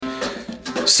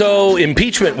So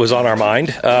impeachment was on our mind.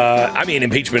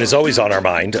 Impeachment is always on our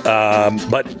mind.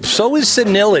 But so is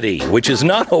senility, which is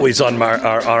not always on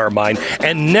our mind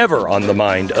and never on the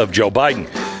mind of Joe Biden.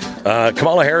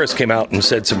 Kamala Harris came out and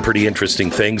said some pretty interesting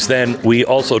things. Then we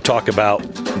also talk about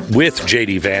with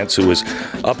J.D. Vance, who was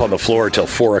up on the floor till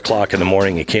 4 o'clock in the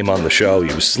morning. He came on the show.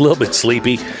 He was a little bit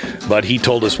sleepy, but he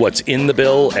told us what's in the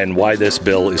bill and why this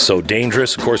bill is so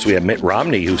dangerous. Of course, we have Mitt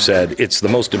Romney, who said it's the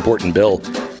most important bill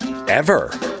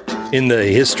ever in the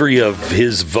history of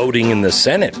his voting in the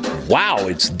Senate. Wow,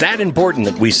 it's that important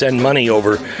that we send money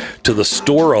over to the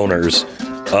store owners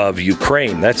of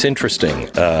Ukraine. That's interesting,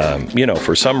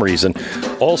 for some reason.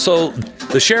 Also,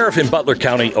 the sheriff in Butler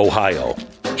County, Ohio,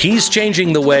 he's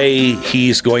changing the way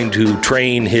he's going to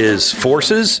train his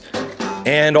forces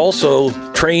and also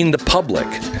train the public.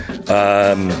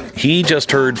 He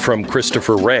just heard from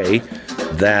Christopher Wray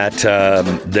that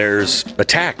there's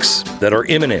attacks that are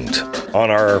imminent on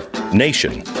our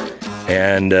nation,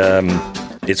 and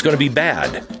it's going to be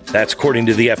bad. That's according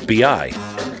to the FBI.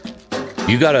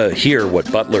 You got to hear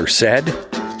what Butler said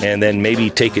and then maybe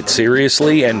take it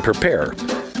seriously and prepare,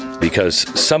 because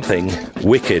something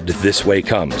wicked this way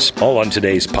comes. All on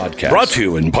today's podcast. Brought to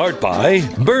you in part by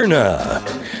Berna.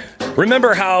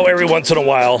 Remember how every once in a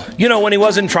while, when he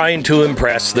wasn't trying to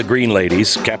impress the green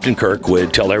ladies, Captain Kirk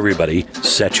would tell everybody,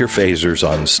 set your phasers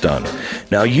on stun.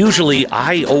 Now, usually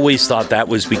I always thought that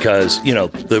was because,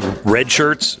 the red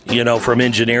shirts, from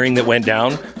engineering that went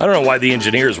down. I don't know why the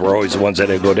engineers were always the ones that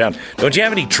had to go down. Don't you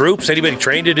have any troops? Anybody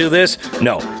trained to do this?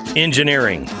 No.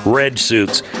 Engineering, red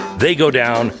suits, they go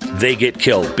down, they get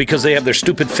killed because they have their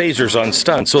stupid phasers on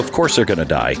stun. So, of course, they're going to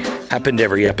die. Happened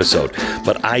every episode.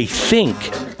 But I think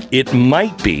it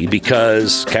might be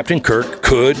because Captain Kirk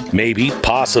could, maybe,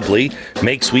 possibly,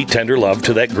 make sweet, tender love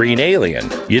to that green alien.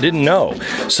 You didn't know.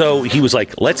 So he was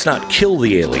like, let's not kill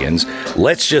the aliens.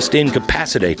 Let's just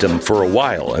incapacitate them for a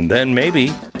while. And then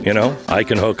maybe, I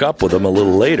can hook up with them a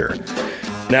little later.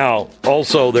 Now,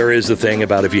 also, there is the thing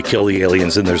about if you kill the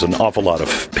aliens, and there's an awful lot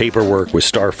of paperwork with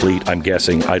Starfleet, I'm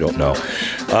guessing. I don't know.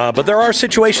 But there are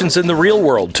situations in the real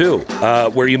world, too,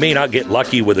 where you may not get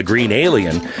lucky with a green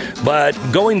alien, but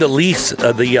going the less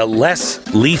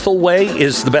lethal way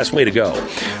is the best way to go.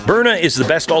 Berna is the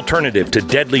best alternative to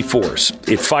deadly force.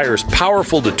 It fires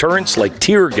powerful deterrents like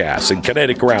tear gas and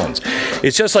kinetic rounds.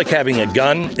 It's just like having a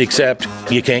gun, except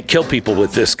you can't kill people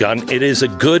with this gun. It is a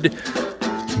good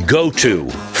go-to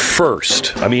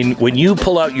first. I mean, when you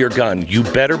pull out your gun, you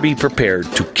better be prepared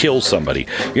to kill somebody.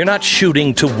 You're not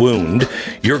shooting to wound.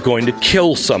 You're going to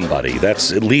kill somebody.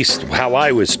 That's at least how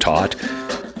I was taught.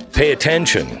 Pay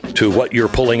attention to what you're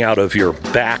pulling out of your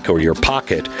back or your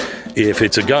pocket. If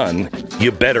it's a gun,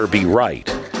 you better be right.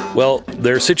 Well,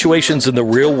 there are situations in the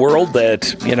real world that,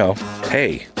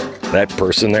 hey, that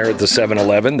person there at the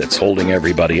 7-Eleven that's holding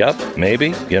everybody up, maybe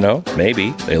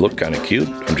they look kind of cute.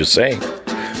 I'm just saying.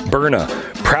 Berna,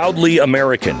 proudly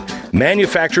American,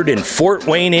 manufactured in Fort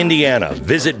Wayne, Indiana.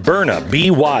 Visit Berna,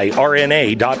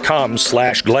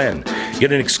 BYRNA.com/Glenn.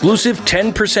 Get an exclusive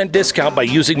 10% discount by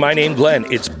using my name,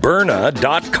 Glenn. It's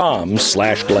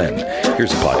Berna.com/Glenn.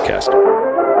 Here's the podcast.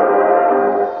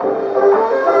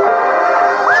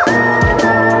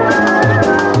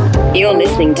 You're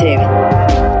listening to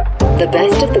the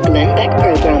best of the Glenn Beck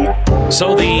program.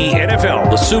 So the NFL,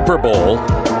 the Super Bowl,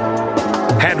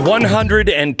 had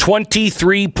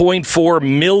 123.4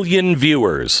 million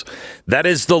viewers. That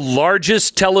is the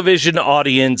largest television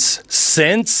audience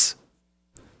since.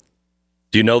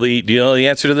 Do you know the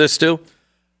answer to this, Stu?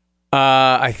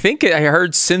 I think I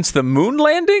heard since the moon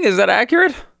landing. Is that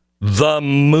accurate? The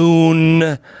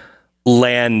moon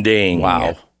landing.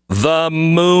 Wow. The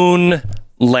moon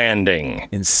landing.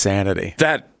 Insanity.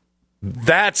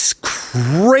 That's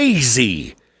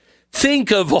crazy.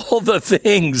 Think of all the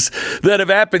things that have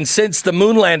happened since the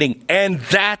moon landing, and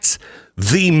that's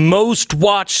the most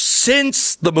watched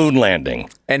since the moon landing.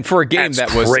 And for a game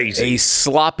That's that was crazy. a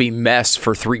sloppy mess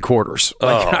for 3 quarters.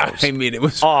 It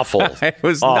was awful. It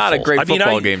was awful. not a great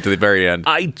football game to the very end.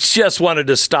 I just wanted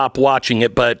to stop watching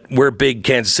it, but we're big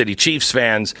Kansas City Chiefs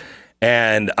fans,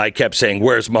 and I kept saying,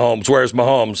 "Where's Mahomes? Where's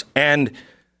Mahomes?" And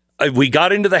we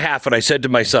got into the half, and I said to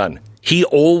my son, he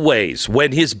always,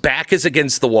 when his back is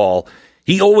against the wall,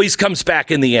 he always comes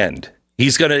back in the end.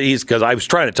 Because I was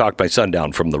trying to talk my son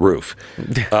down from the roof.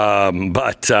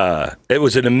 But it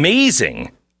was an amazing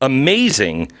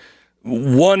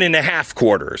 1.5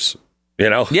 quarters,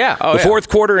 Yeah. The fourth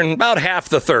quarter and about half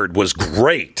the third was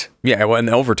great. Yeah, well, and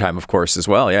overtime, of course, as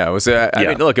well. Yeah, it was. I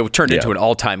mean, look, it turned into an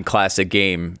all-time classic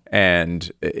game,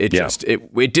 and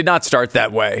it did not start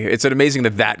that way. It's amazing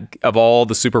that of all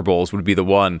the Super Bowls would be the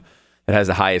one that has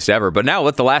the highest ever. But now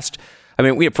with the last,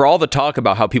 for all the talk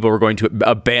about how people were going to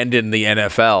abandon the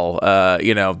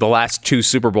NFL, the last 2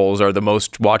 Super Bowls are the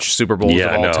most watched Super Bowls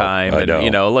of all time.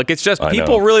 And, it's just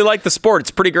people really like the sport.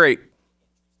 It's pretty great.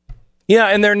 Yeah,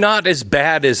 and they're not as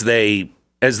bad as they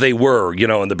were,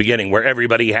 in the beginning, where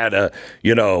everybody had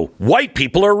white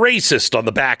people are racist on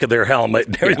the back of their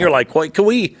helmet. And you're like, what can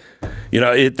we,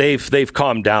 they've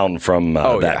calmed down from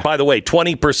that. Yeah. By the way,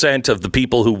 20% of the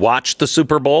people who watched the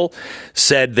Super Bowl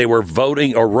said they were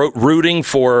voting or rooting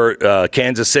for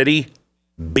Kansas City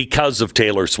because of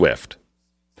Taylor Swift.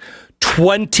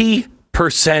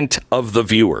 20% of the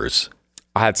viewers.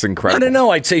 That's incredible. I don't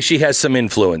know. I'd say she has some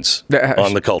influence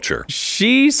on the culture.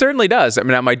 She certainly does.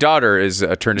 My daughter is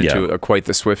turned into quite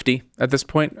the Swiftie at this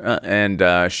point,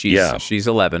 and she's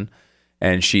 11,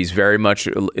 and she's very much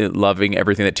loving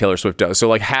everything that Taylor Swift does. So,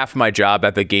 like, half my job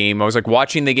at the game, I was like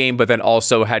watching the game, but then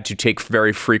also had to take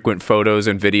very frequent photos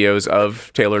and videos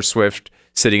of Taylor Swift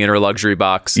sitting in her luxury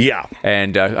box,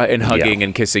 and hugging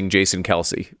and kissing Jason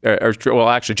Kelce.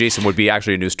 Actually, Jason would be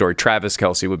actually a new story. Travis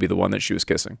Kelce would be the one that she was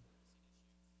kissing.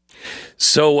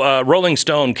 So Rolling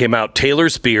Stone came out,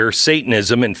 Taylor's beer,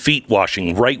 Satanism, and feet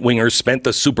washing. Right-wingers spent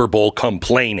the Super Bowl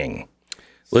complaining.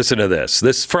 Listen to this.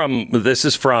 This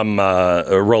is from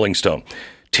Rolling Stone.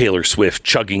 Taylor Swift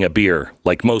chugging a beer,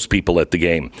 like most people at the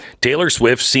game. Taylor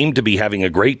Swift seemed to be having a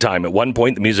great time. At one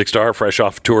point, the music star, fresh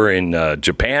off tour in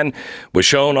Japan, was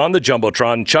shown on the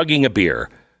Jumbotron chugging a beer.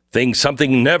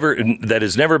 Something that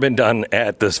has never been done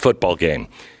at this football game.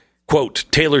 Quote,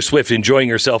 Taylor Swift enjoying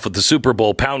herself at the Super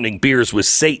Bowl, pounding beers with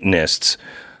Satanists.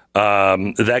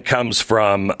 That comes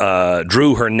from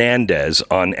Drew Hernandez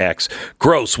on X.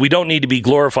 Gross. We don't need to be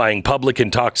glorifying public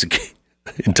intoxication.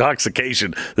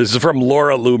 This is from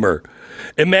Laura Loomer.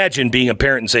 Imagine being a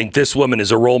parent and saying, this woman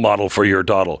is a role model for your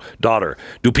daughter.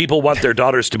 Do people want their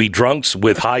daughters to be drunks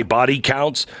with high body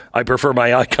counts? I prefer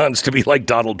my icons to be like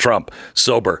Donald Trump,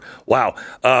 sober. Wow.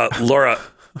 Laura...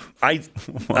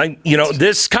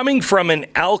 this coming from an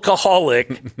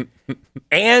alcoholic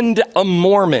and a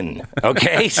Mormon,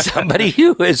 okay? Somebody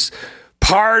who is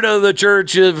part of the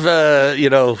Church of,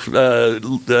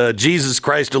 Jesus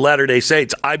Christ of Latter-day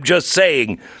Saints. I'm just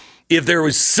saying, if there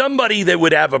was somebody that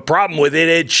would have a problem with it,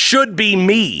 it should be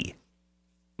me.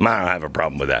 I don't have a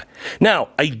problem with that. Now,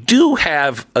 I do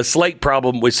have a slight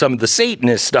problem with some of the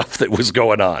Satanist stuff that was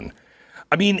going on.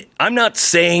 I'm not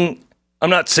saying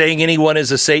anyone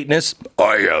is a Satanist.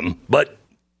 I am. But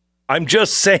I'm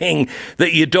just saying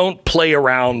that you don't play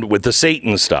around with the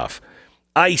Satan stuff.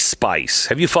 Ice Spice.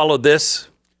 Have you followed this?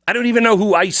 I don't even know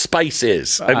who Ice Spice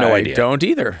is. I have no idea. I don't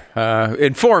either.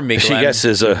 Inform me, Glenn.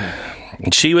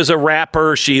 She was a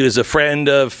rapper. She was a friend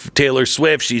of Taylor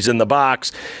Swift. She's in the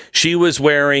box. She was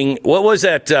wearing, what was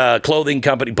that clothing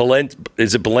company?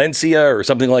 Is it Balenciaga or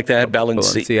something like that?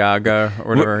 Balenciaga or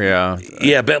whatever, yeah.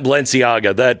 Yeah,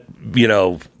 Balenciaga. That,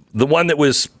 the one that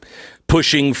was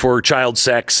pushing for child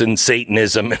sex and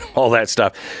Satanism and all that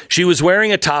stuff. She was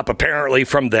wearing a top, apparently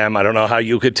from them. I don't know how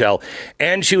you could tell.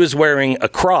 And she was wearing a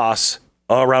cross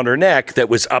around her neck that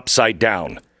was upside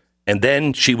down. And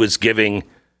then she was giving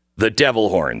the devil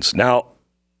horns. Now,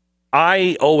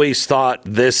 I always thought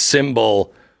this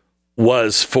symbol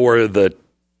was for the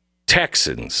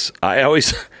Texans. I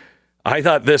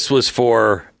thought this was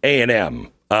for A&M,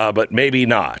 but maybe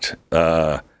not.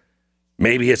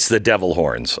 Maybe it's the devil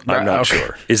horns. I'm not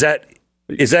sure. Is that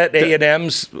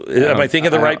A&M's? Am I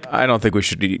thinking the right? I don't think we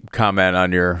should comment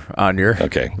on your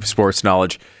sports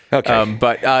knowledge. Okay.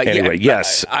 But anyway,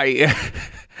 yes.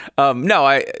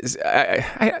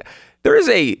 There is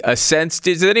a sense.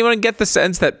 Does anyone get the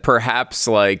sense that perhaps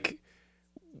like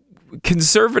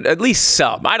conservative, at least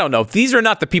some, I don't know. These are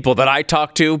not the people that I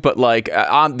talk to, but like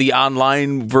on the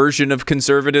online version of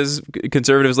conservatives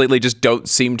lately just don't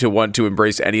seem to want to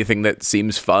embrace anything that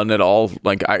seems fun at all.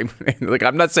 Like I'm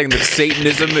not saying that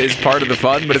Satanism is part of the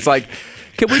fun, but it's like,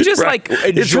 can we just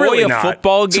enjoy a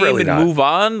football game and move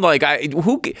on?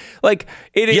 It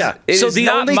is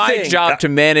not my job to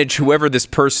manage whoever this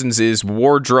person's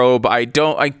wardrobe. I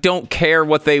don't care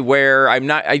what they wear.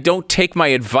 I don't take my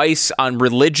advice on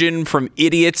religion from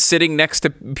idiots sitting next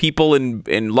to people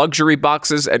in luxury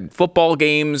boxes at football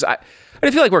games. I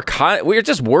feel like we're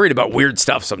just worried about weird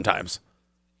stuff sometimes.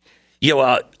 Yeah,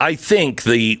 well, I think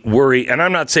the worry, and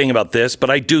I'm not saying about this, but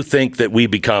I do think that we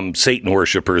become Satan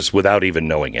worshipers without even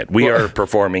knowing it. We are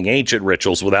performing ancient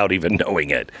rituals without even knowing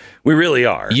it. We really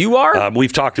are. You are?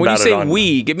 We've talked when about you it say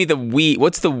we, give me the we.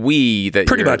 What's the we that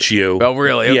pretty much you. Oh,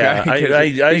 really? Okay.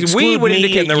 Yeah, I exclude we would me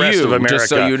indicate and the rest you, of America. just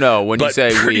so you know, when you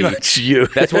say pretty we. much you.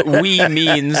 That's what we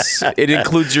means. It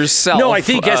includes yourself. No, I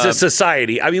think as a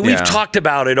society. I mean, we've talked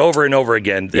about it over and over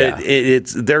again. Yeah.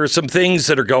 There are some things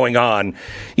that are going on.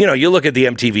 You know, you look at the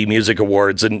MTV Music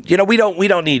Awards, and we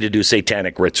don't need to do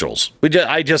satanic rituals.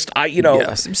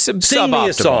 sing me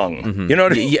a song. Mm-hmm. You know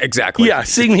what I mean? Yeah, exactly. Yeah,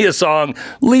 sing me a song.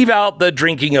 Leave out the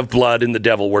drinking of blood and the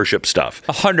devil worship stuff.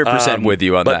 100% with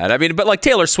you on that. I mean, but like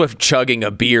Taylor Swift chugging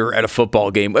a beer at a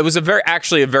football game, it was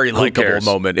actually a very likable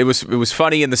moment. It was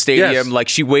funny in the stadium. Yes. Like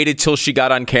she waited till she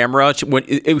got on camera.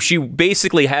 She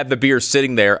basically had the beer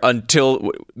sitting there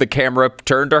until the camera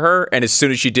turned to her, and as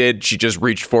soon as she did, she just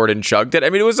reached for it and chugged it. I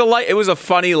mean, it was a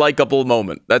funny, likable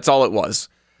moment. That's all it was.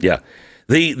 Yeah.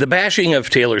 The bashing of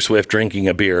Taylor Swift drinking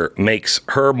a beer makes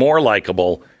her more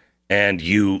likable and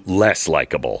you less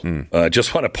likable.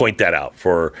 Just want to point that out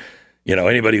for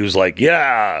anybody who's like,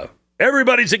 yeah,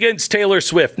 everybody's against Taylor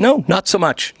Swift. No, not so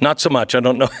much. Not so much. I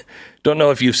don't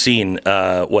know if you've seen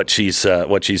what she's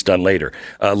done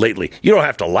lately. You don't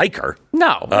have to like her.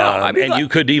 No. I mean, and you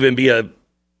could even be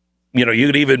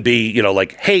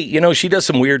like, hey, she does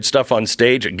some weird stuff on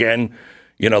stage. Again,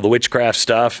 the witchcraft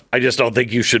stuff. I just don't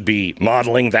think you should be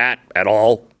modeling that at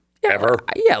all. Ever.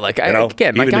 Yeah,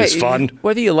 even it's fun.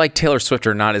 Whether you like Taylor Swift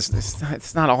or not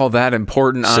it's not all that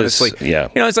important, honestly.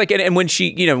 It's like, and when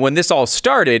when this all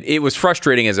started, it was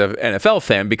frustrating as an NFL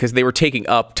fan because they were taking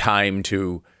up time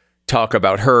to talk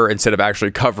about her instead of actually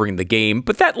covering the game.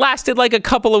 But that lasted like a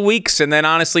couple of weeks, and then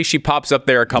honestly, she pops up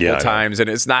there a couple of times,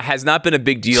 and has not been a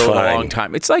big deal in a long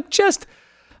time. It's like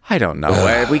I don't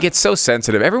know. We get so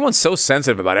sensitive. Everyone's so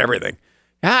sensitive about everything.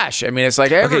 Gosh, I mean, it's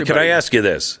like everybody. Okay, can I ask you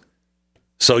this?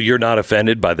 So you're not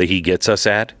offended by the "He Gets Us"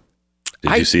 ad?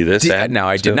 Did you see this ad? No,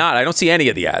 I did not. I don't see any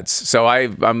of the ads. So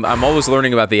I'm always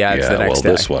learning about the ads the next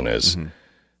day. This one is. Mm-hmm.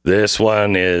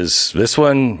 This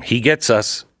one. He Gets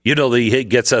Us. You know the He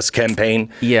Gets Us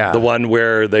campaign? Yeah. The one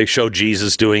where they show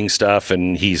Jesus doing stuff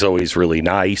and he's always really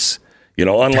nice.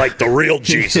 Unlike the real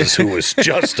Jesus, who was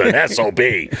just an SOB.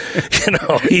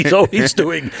 He's always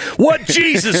doing what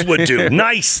Jesus would do.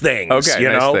 Nice things. Okay,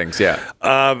 nice things, yeah.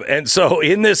 And so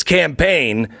in this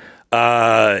campaign,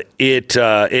 it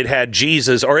had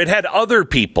Jesus, or it had other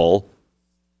people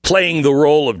playing the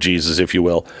role of Jesus, if you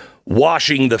will,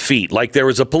 washing the feet. Like there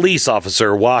was a police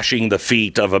officer washing the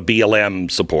feet of a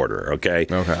BLM supporter, okay?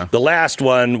 The last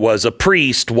one was a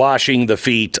priest washing the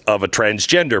feet of a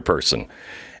transgender person.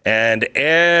 And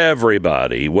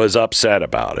everybody was upset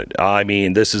about it. I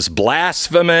mean, this is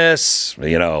blasphemous,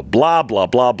 blah, blah,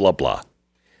 blah, blah, blah.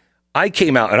 I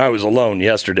came out, and I was alone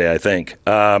yesterday, I think.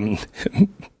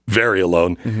 Very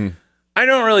alone. Mm-hmm. I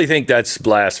don't really think that's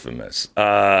blasphemous.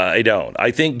 I don't.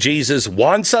 I think Jesus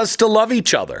wants us to love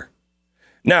each other.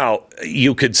 Now,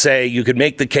 you could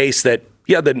make the case that,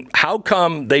 then how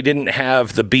come they didn't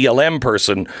have the BLM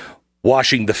person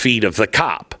washing the feet of the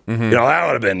cop? Mm-hmm. That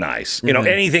would have been nice. Mm-hmm.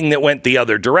 Anything that went the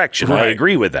other direction. Right. I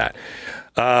agree with that.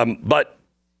 But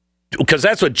because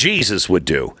that's what Jesus would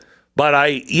do. But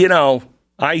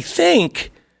I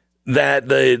think that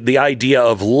the idea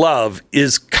of love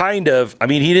is kind of,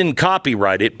 he didn't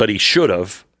copyright it, but he should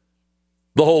have.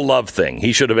 The whole love thing.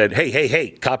 He should have been,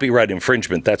 hey, copyright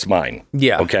infringement, that's mine.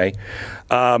 Yeah. Okay.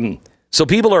 So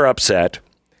people are upset.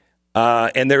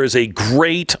 And there is a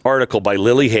great article by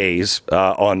Lily Hayes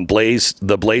on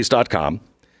theblaze.com.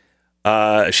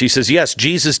 She says, yes,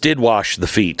 Jesus did wash the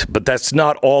feet, but that's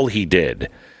not all he did.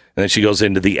 And then she goes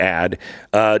into the ad.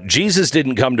 Jesus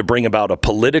didn't come to bring about a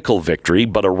political victory,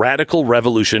 but a radical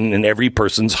revolution in every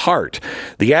person's heart.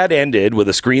 The ad ended with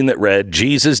a screen that read,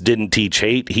 Jesus didn't teach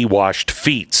hate, he washed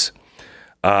feet.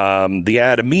 The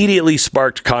ad immediately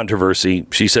sparked controversy.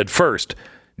 She said, first,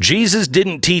 Jesus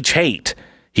didn't teach hate.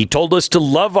 He told us to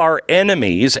love our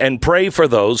enemies and pray for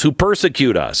those who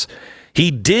persecute us.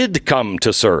 He did come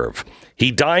to serve.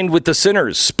 He dined with the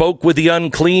sinners, spoke with the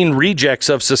unclean rejects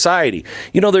of society.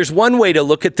 There's one way to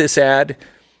look at this ad,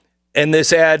 and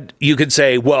this ad, you could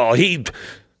say, well,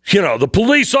 the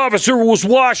police officer was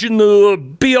washing the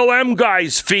BLM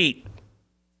guy's feet.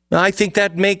 I think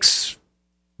that makes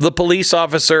the police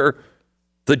officer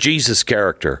the Jesus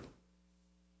character.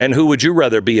 And who would you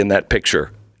rather be in that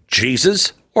picture?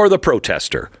 Jesus or the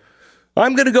protester?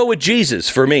 I'm going to go with Jesus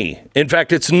for me. In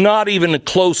fact, it's not even a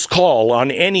close call on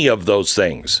any of those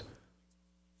things.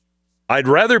 I'd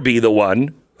rather be the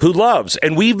one who loves.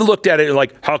 And we've looked at it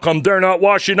like, how come they're not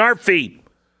washing our feet?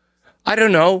 I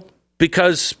don't know,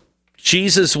 because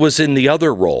Jesus was in the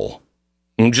other role.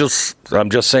 I'm just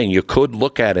saying you could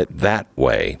look at it that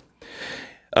way.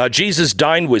 Jesus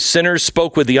dined with sinners,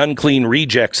 spoke with the unclean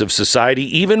rejects of society,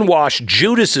 even washed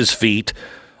Judas's feet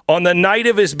on the night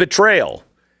of his betrayal.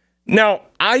 Now,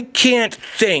 I can't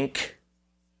think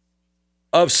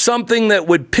of something that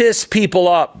would piss people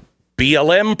up.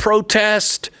 BLM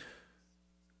protest,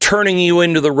 turning you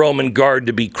into the Roman guard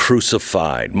to be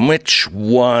crucified. Which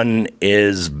one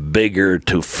is bigger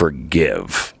to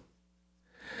forgive?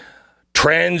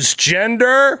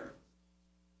 Transgender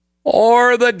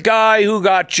or the guy who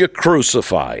got you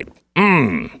crucified?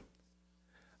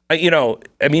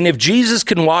 If Jesus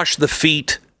can wash the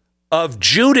feet of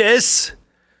Judas,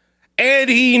 and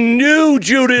he knew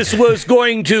Judas was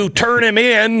going to turn him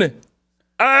in,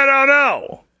 I don't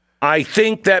know. I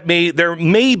think that there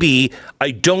may be, I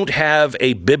don't have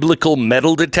a biblical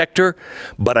metal detector,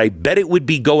 but I bet it would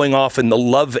be going off in the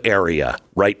love area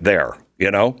right there,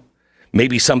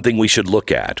 Maybe something we should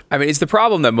look at. I mean, it's the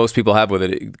problem that most people have with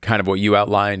it, kind of what you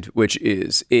outlined, which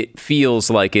is it feels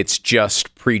like it's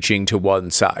just preaching to one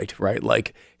side, right?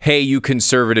 Like, hey, you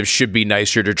conservatives should be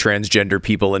nicer to transgender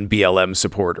people and BLM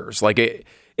supporters. Like,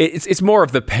 it's more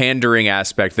of the pandering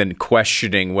aspect than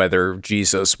questioning whether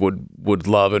Jesus would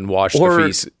love and wash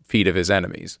the feet of his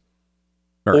enemies.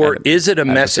 Or is it a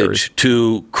message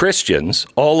to Christians,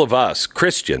 all of us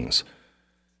Christians,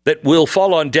 that will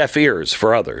fall on deaf ears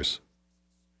for others?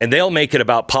 And they'll make it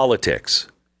about politics.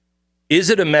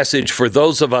 Is it a message for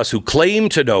those of us who claim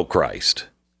to know Christ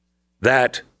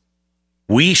that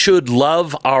we should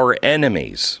love our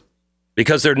enemies?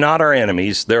 Because they're not our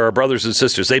enemies. They're our brothers and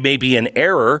sisters. They may be in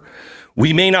error.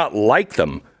 We may not like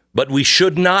them, but we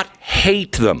should not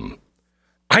hate them.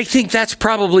 I think that's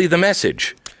probably the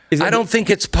message. I don't think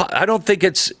it's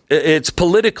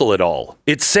political at all.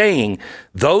 It's saying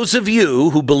those of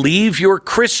you who believe you're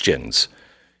Christians,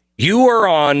 you are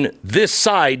on this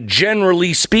side,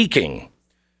 generally speaking.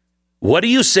 What do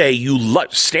you say? You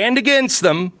stand against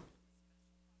them.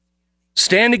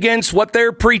 Stand against what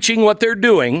they're preaching, what they're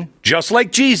doing, just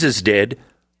like Jesus did,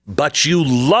 but you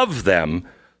love them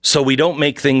so we don't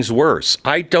make things worse.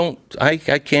 I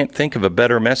can't think of a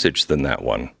better message than that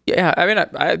one. Yeah, I mean,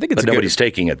 I think it's. But nobody's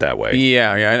taking it that way.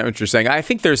 Yeah, I know what you're saying. I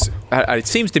think it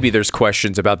seems to be there's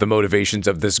questions about the motivations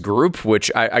of this group,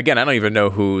 which I don't even know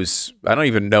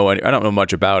I don't know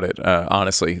much about it,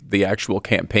 honestly, the actual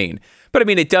campaign. But I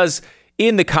mean, it does,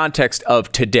 in the context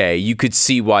of today, you could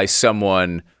see why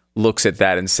someone looks at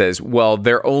that and says, well,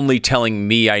 they're only telling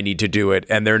me I need to do it,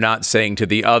 and they're not saying to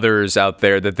the others out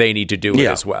there that they need to do it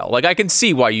as well. Like, I can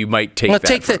see why you might take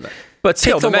that. But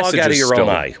still, take the log out of your own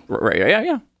eye. Right,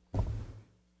 yeah.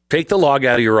 Take the log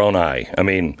out of your own eye. I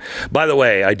mean, by the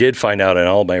way, I did find out in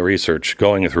all my research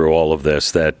going through all of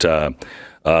this that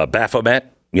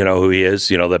Baphomet, you know who he is,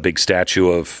 that big statue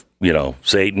of,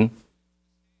 Satan,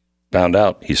 found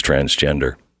out he's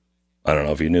transgender. I don't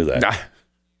know if you knew that.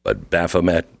 But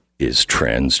Baphomet is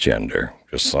transgender.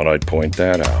 Just thought I'd point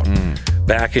that out.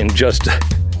 Back in just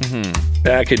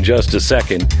a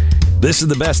second. This is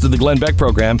the best of the Glenn Beck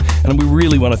program, and we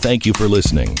really want to thank you for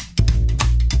listening.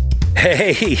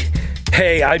 Hey,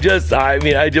 I'd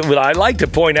like to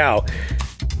point out,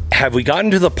 have we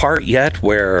gotten to the part yet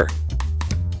where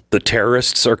the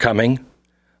terrorists are coming?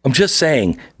 I'm just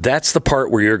saying, that's the part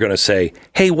where you're going to say,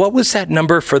 hey, what was that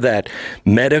number for that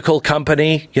medical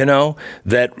company,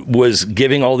 that was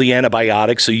giving all the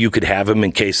antibiotics so you could have them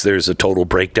in case there's a total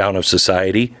breakdown of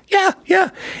society?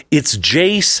 Yeah. It's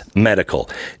Jase Medical,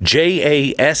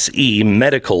 JASE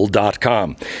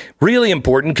medical.com. Really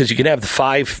important because you can have the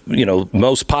 5,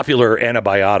 most popular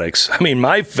antibiotics. I mean,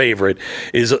 my favorite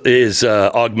is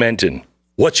Augmentin.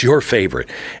 What's your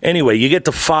favorite? Anyway, you get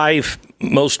the 5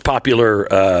 most popular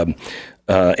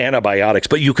antibiotics,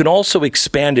 but you can also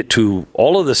expand it to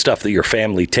all of the stuff that your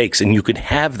family takes, and you can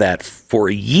have that for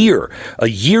a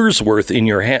year's worth in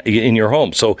your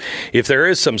home. So if there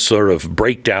is some sort of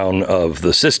breakdown of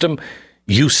the system,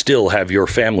 you still have your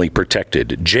family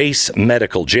protected. Jase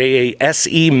Medical,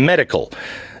 JASE medical.com.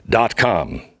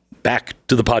 Back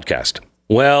to the podcast.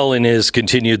 Well, in his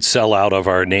continued sellout of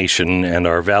our nation and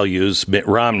our values, Mitt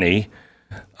Romney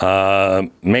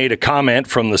made a comment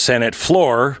from the Senate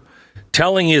floor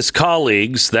telling his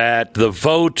colleagues that the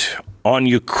vote on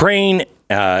Ukraine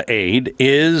aid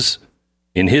is,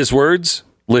 in his words,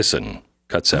 listen,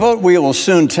 cut 7. The vote we will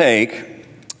soon take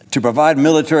to provide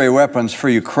military weapons for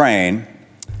Ukraine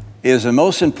is the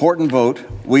most important vote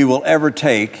we will ever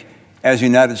take as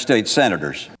United States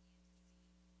senators.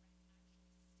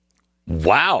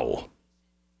 Wow.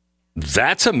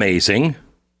 That's amazing.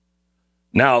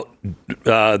 Now,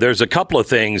 there's a couple of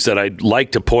things that I'd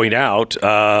like to point out.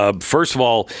 First of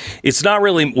all, it's not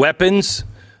really weapons.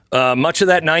 Much of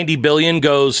that $90 billion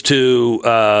goes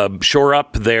to shore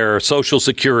up their Social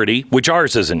Security, which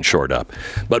ours isn't shored up.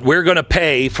 But we're going to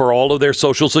pay for all of their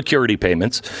Social Security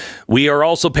payments. We are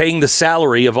also paying the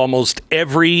salary of almost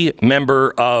every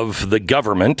member of the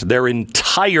government, their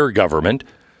entire government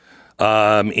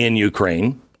in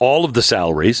Ukraine, all of the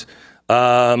salaries.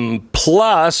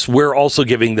 Plus, we're also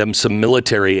giving them some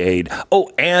military aid. Oh,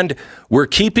 and we're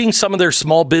keeping some of their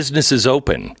small businesses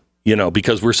open,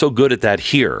 because we're so good at that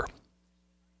here.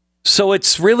 So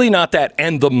it's really not that.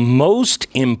 And the most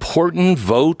important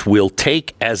vote we'll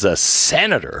take as a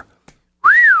senator.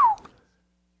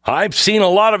 I've seen a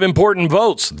lot of important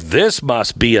votes. This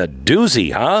must be a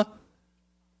doozy, huh?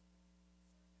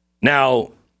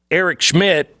 Now, Eric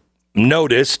Schmidt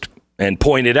noticed and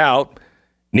pointed out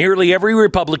nearly every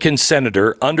Republican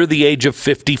senator under the age of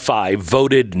 55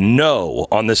 voted no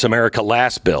on this America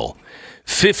Last bill.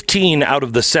 15 out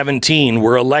of the 17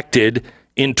 were elected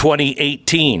in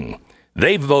 2018.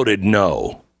 They voted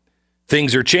no.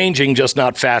 Things are changing, just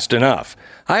not fast enough.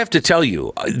 I have to tell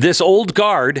you, this old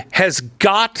guard has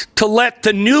got to let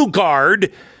the new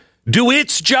guard do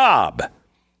its job.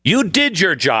 You did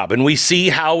your job, and we see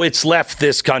how it's left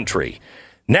this country.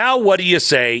 Now, what do you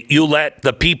say? You let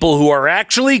the people who are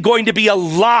actually going to be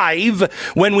alive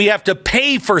when we have to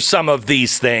pay for some of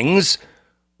these things,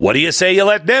 what do you say? You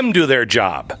let them do their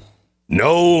job?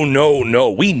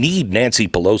 No. We need Nancy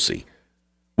Pelosi.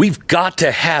 We've got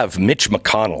to have Mitch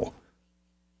McConnell.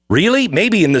 Really?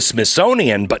 Maybe in the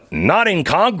Smithsonian, but not in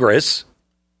Congress.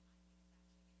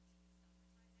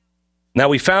 Now,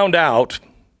 we found out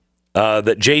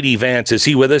that J.D. Vance, is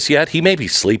he with us yet? He may be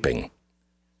sleeping.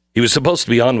 He was supposed to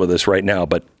be on with us right now,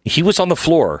 but he was on the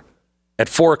floor at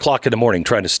 4 o'clock in the morning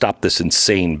trying to stop this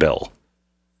insane bill.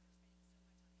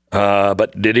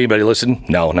 But did anybody listen?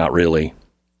 No, not really.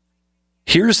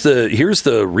 Here's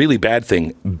the really bad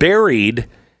thing. Buried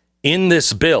in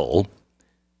this bill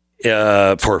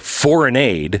for foreign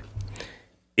aid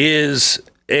is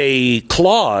a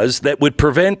clause that would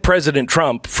prevent President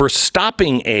Trump from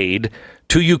stopping aid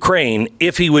to Ukraine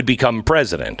if he would become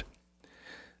president.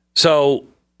 So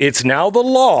it's now the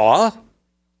law,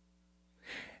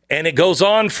 and it goes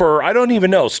on for, I don't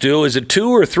even know, Stu, is it 2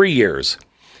 or 3 years?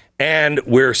 And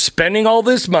we're spending all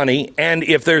this money, and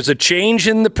if there's a change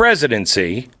in the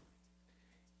presidency,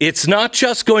 it's not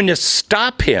just going to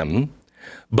stop him,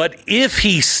 but if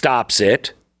he stops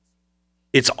it,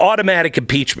 it's automatic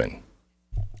impeachment.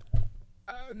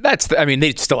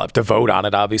 They'd still have to vote on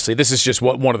it, obviously. This is just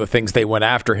one of the things they went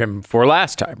after him for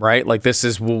last time, right? Like, this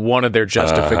is one of their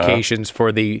justifications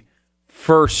for the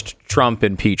first Trump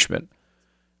impeachment.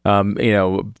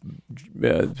 Senator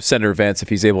Vance, if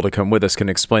he's able to come with us, can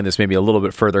explain this maybe a little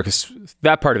bit further, because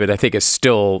that part of it, I think, it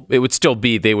would still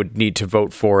be, they would need to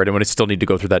vote for it, and would still need to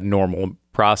go through that normal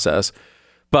process.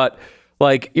 But,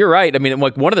 like, you're right. I mean,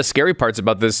 like, one of the scary parts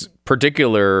about this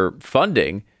particular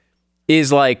funding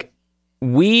is, like,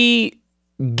 we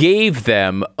gave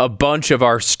them a bunch of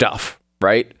our stuff,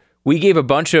 right? We gave a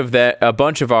bunch of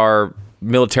our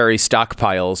military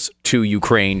stockpiles to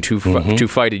Ukraine to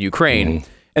fight in Ukraine.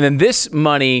 Mm-hmm. And then this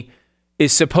money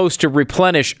is supposed to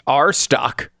replenish our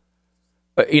stock.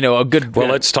 A good. Well,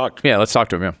 let's talk. Yeah, let's talk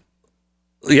to him.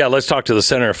 Yeah, let's talk to the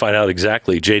senator and find out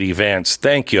exactly. J.D. Vance,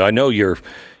 thank you. I know you've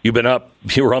been up.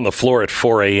 You were on the floor at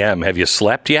 4 a.m. Have you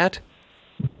slept yet?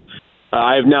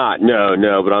 I have not.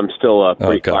 No, but I'm still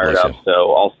pretty fired up.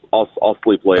 So I'll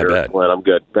sleep later, Glenn. I'm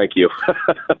good. Thank you.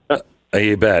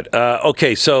 You bet.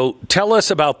 Okay, so tell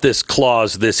us about this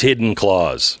clause, this hidden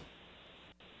clause.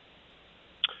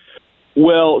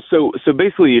 Well, so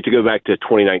basically, you have to go back to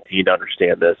 2019 to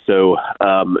understand this. So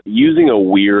using a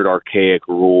weird, archaic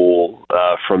rule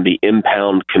from the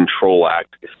Impound Control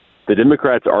Act, the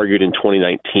Democrats argued in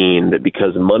 2019 that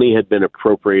because money had been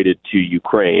appropriated to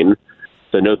Ukraine,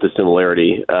 so note the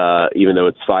similarity, even though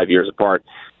it's 5 years apart,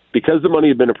 because the money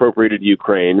had been appropriated to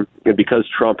Ukraine, and because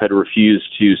Trump had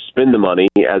refused to spend the money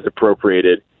as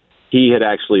appropriated, he had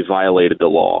actually violated the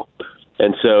law.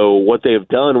 And so what they have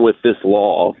done with this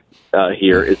law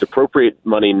here is appropriate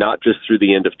money not just through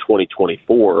the end of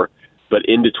 2024, but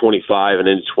into 25 and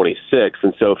into 26.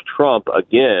 And so if Trump,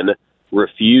 again,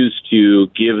 refused to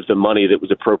give the money that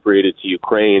was appropriated to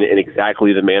Ukraine in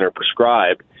exactly the manner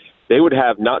prescribed, they would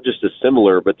have not just a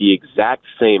similar, but the exact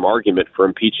same argument for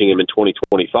impeaching him in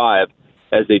 2025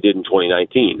 as they did in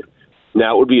 2019.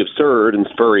 Now, it would be absurd and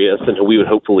spurious, and we would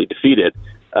hopefully defeat it,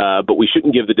 but we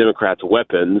shouldn't give the Democrats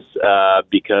weapons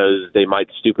because they might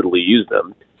stupidly use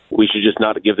them. We should just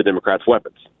not give the Democrats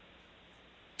weapons.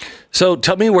 So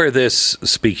tell me where this,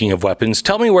 speaking of weapons,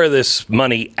 tell me where this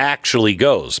money actually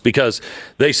goes, because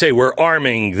they say we're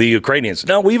arming the Ukrainians.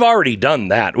 No, we've already done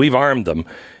that. We've armed them.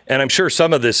 And I'm sure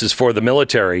some of this is for the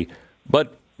military.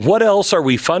 But what else are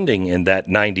we funding in that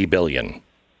 $90 billion?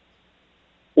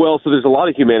 Well, so there's a lot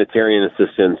of humanitarian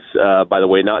assistance, by the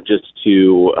way, not just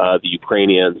to the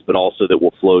Ukrainians, but also that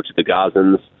will flow to the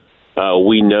Gazans.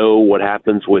 We know what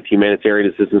happens with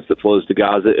humanitarian assistance that flows to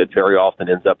Gaza. It very often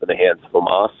ends up in the hands of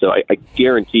Hamas. So I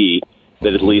guarantee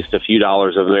that at least a few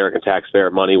dollars of American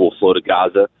taxpayer money will flow to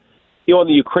Gaza. You know, on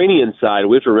the Ukrainian side,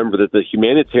 we have to remember that the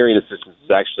humanitarian assistance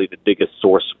is actually the biggest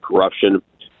source of corruption.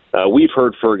 We've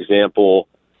heard, for example,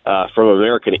 from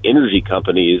American energy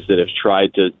companies that have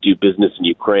tried to do business in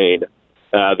Ukraine,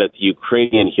 that the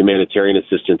Ukrainian humanitarian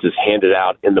assistance is handed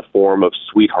out in the form of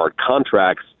sweetheart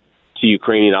contracts to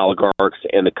Ukrainian oligarchs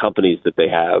and the companies that they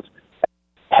have,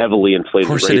 heavily inflated. Of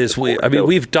course it is.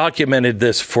 We've documented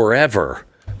this forever.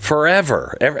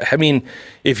 I mean,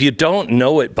 if you don't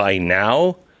know it by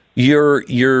now, you're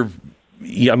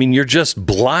just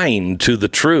blind to the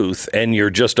truth, and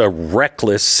you're just a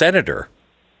reckless senator.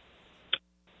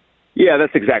 Yeah,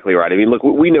 that's exactly right. I mean, look,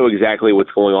 we know exactly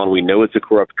what's going on. We know it's a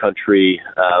corrupt country.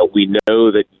 We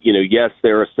know that, yes,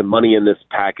 there is some money in this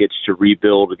package to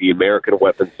rebuild the American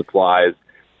weapons supplies.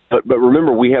 But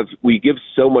remember, we give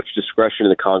so much discretion in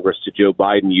the Congress to Joe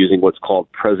Biden using what's called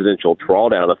Presidential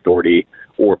Drawdown Authority,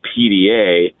 or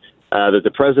PDA, that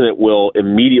the president will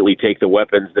immediately take the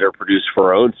weapons that are produced for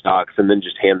our own stocks and then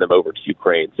just hand them over to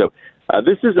Ukraine. So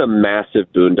this is a massive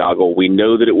boondoggle. We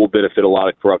know that it will benefit a lot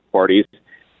of corrupt parties.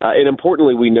 And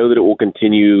importantly, we know that it will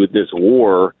continue this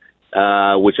war,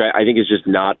 which I think is just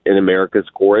not in America's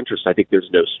core interest. I think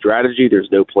there's no strategy. There's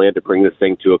no plan to bring this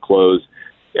thing to a close.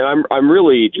 And I'm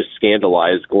really just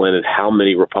scandalized, Glenn, at how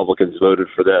many Republicans voted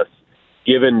for this,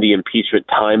 given the impeachment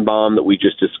time bomb that we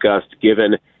just discussed,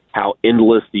 given how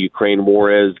endless the Ukraine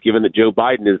war is, given that Joe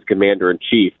Biden is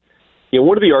commander-in-chief.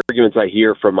 One of the arguments I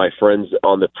hear from my friends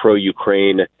on the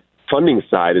pro-Ukraine funding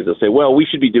side is they'll say, well, we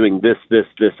should be doing this, this,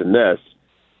 this, and this.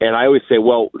 And I always say,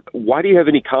 well, why do you have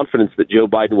any confidence that Joe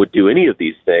Biden would do any of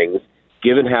these things,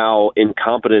 given how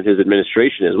incompetent his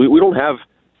administration is? We don't have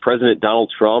President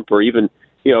Donald Trump or even,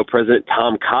 President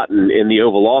Tom Cotton in the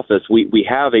Oval Office. We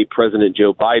have a President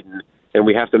Joe Biden, and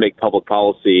we have to make public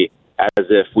policy as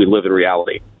if we live in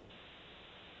reality.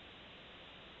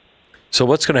 So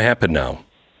what's going to happen now?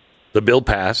 The bill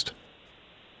passed.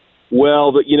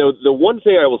 Well, the one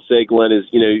thing I will say, Glenn, is,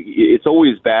 it's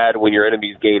always bad when your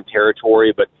enemies gain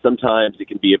territory, but sometimes it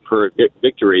can be a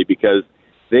victory because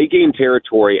they gain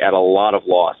territory at a lot of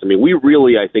loss. I mean, we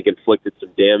really, I think, inflicted some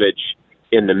damage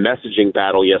in the messaging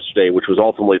battle yesterday, which was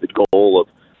ultimately the goal of,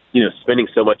 spending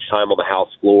so much time on the House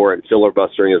floor and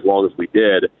filibustering as long as we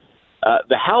did.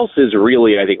 The House is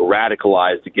really, I think,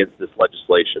 radicalized against this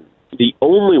legislation. The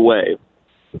only way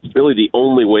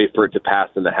for it to pass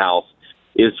in the House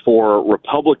is for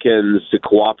Republicans to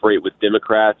cooperate with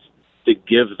Democrats to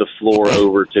give the floor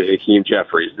over to Hakeem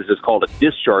Jeffries. This is called a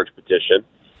discharge petition.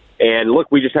 And look,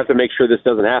 we just have to make sure this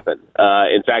doesn't happen.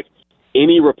 In fact,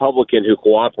 any Republican who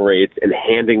cooperates in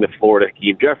handing the floor to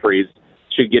Hakeem Jeffries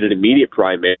should get an immediate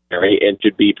primary and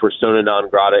should be persona non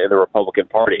grata in the Republican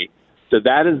Party. So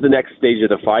that is the next stage of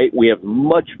the fight. We have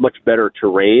much, much better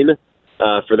terrain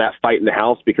for that fight in the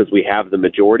House because we have the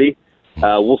majority.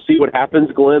 We'll see what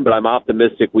happens, Glenn, but I'm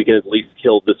optimistic we can at least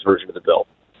kill this version of the bill.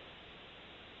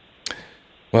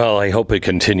 Well, I hope it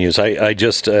continues. I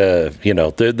just,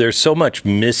 there's so much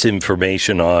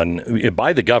misinformation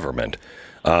by the government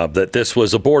that this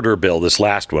was a border bill. This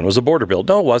last one was a border bill.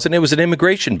 No, it wasn't. It was an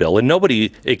immigration bill. And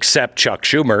nobody except Chuck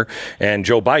Schumer and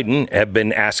Joe Biden have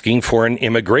been asking for an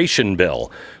immigration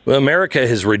bill. Well, America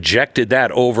has rejected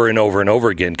that over and over and over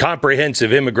again.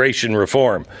 Comprehensive immigration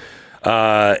reform.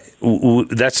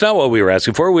 That's not what we were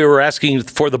asking for. We were asking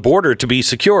for the border to be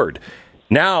secured.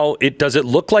 Now, does it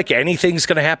look like anything's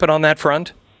going to happen on that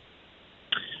front?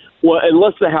 Well,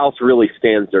 unless the House really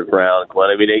stands their ground, Glenn.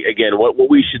 I mean, again, what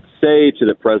we should say to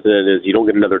the president is you don't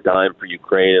get another dime for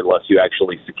Ukraine unless you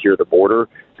actually secure the border.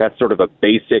 That's sort of a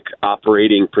basic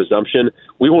operating presumption.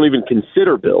 We won't even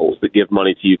consider bills that give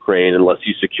money to Ukraine unless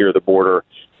you secure the border.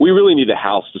 We really need the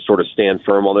House to sort of stand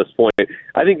firm on this point.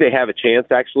 I think they have a chance,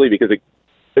 actually, because,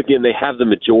 again, they have the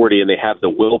majority and they have the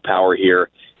willpower here.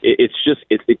 It's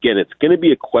going to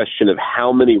be a question of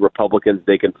how many Republicans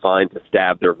they can find to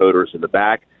stab their voters in the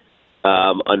back.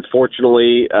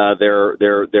 Unfortunately, there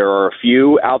are a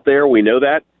few out there. We know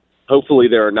that. Hopefully,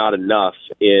 there are not enough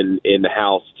in the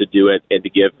House to do it and to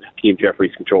give Hakeem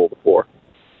Jeffries control of the floor.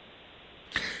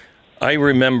 I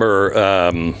remember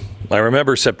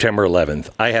September 11th.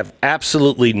 I have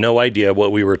absolutely no idea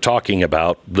what we were talking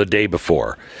about the day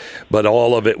before, but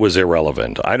all of it was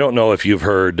irrelevant. I don't know if you've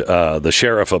heard the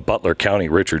sheriff of Butler County,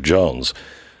 Richard Jones,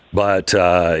 but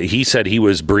he said he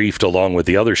was briefed along with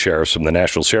the other sheriffs from the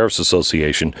National Sheriff's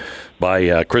Association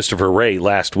by Christopher Wray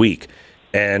last week.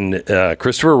 And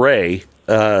Christopher Wray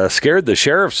scared the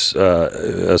Sheriff's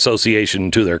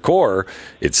Association to their core,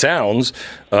 it sounds,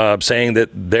 saying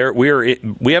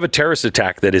that we have a terrorist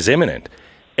attack that is imminent.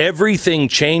 Everything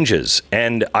changes,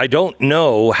 and I don't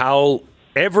know how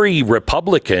every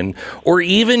Republican, or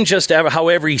even just how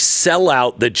every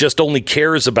sellout that just only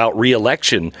cares about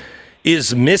re-election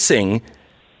is missing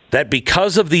that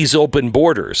because of these open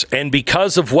borders and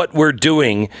because of what we're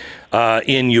doing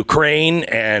in Ukraine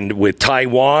and with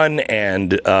Taiwan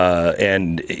and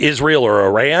Israel or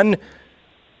Iran,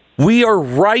 we are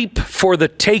ripe for the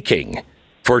taking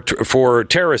for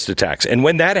terrorist attacks. And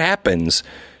when that happens,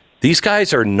 these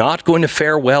guys are not going to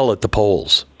fare well at the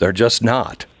polls. They're just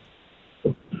not.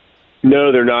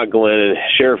 No, they're not, Glenn. And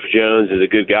Sheriff Jones is a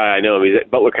good guy. I know him.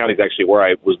 Butler County is actually where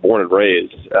I was born and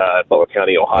raised, Butler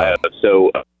County, Ohio.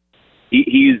 So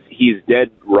he's dead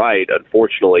right,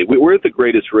 unfortunately. We're at the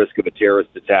greatest risk of a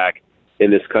terrorist attack in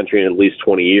this country in at least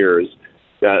 20 years.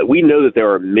 We know that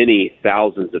there are many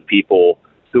thousands of people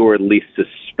who are at least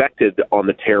suspected on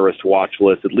the terrorist watch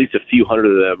list. At least a few hundred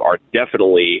of them are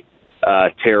definitely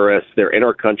terrorists. They're in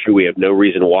our country. We have no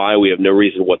reason why. We have no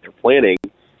reason what they're planning.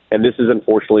 And this is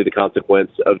unfortunately the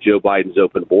consequence of Joe Biden's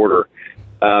open border.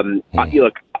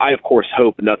 Look, I, of course,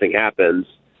 hope nothing happens.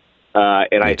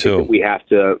 And I think that we have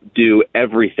to do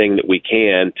everything that we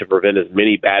can to prevent as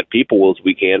many bad people as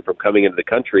we can from coming into the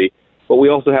country. But we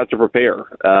also have to prepare.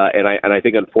 And I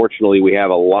think, unfortunately, we have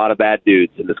a lot of bad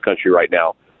dudes in this country right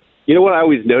now. You know what I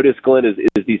always notice, Glenn, is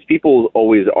these people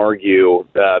always argue,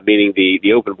 meaning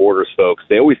the open borders folks,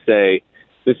 they always say,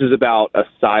 this is about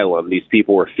asylum. These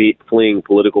people are fleeing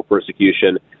political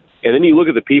persecution. And then you look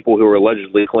at the people who are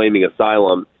allegedly claiming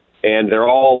asylum, and they're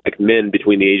all like men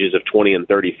between the ages of 20 and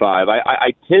 35.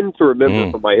 I tend to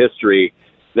remember from my history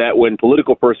that when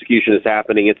political persecution is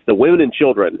happening, it's the women and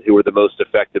children who are the most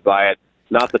affected by it,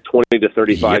 not the 20 to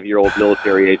 35-year-old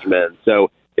military-age men. So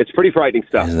it's pretty frightening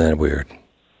stuff. Isn't that weird?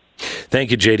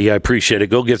 Thank you, JD. I appreciate it.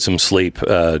 Go get some sleep.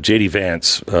 JD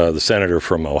Vance, the senator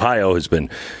from Ohio, has been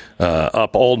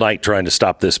up all night trying to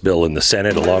stop this bill in the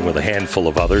Senate, along with a handful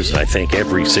of others. And I thank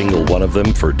every single one of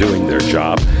them for doing their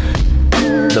job.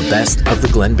 The best of the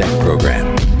Glenn Beck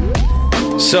program.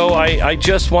 So I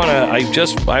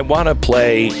want to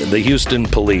play the Houston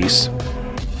police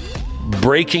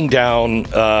breaking down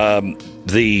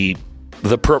the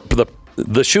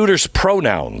shooter's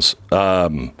pronouns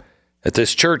at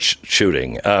this church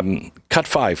shooting. Cut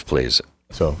 5, please.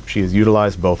 So she has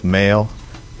utilized both male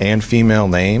and female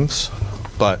names,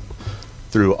 but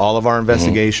through all of our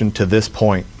investigation to this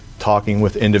point, talking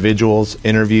with individuals,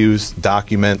 interviews,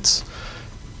 documents,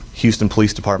 Houston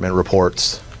Police Department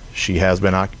reports, she has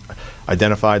been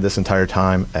identified this entire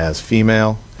time as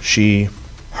female, she,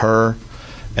 her,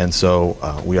 and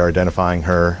so we are identifying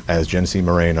her as Genesee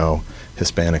Moreno,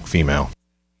 Hispanic female.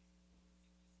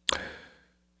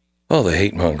 Oh, the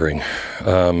hate mongering.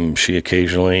 She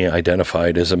occasionally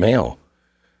identified as a male.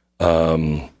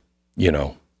 Can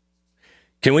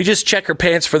we just check her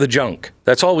pants for the junk?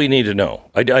 That's all we need to know.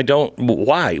 I don't.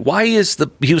 Why? Why is the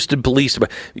Houston police?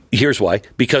 Here's why.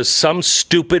 Because some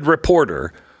stupid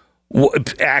reporter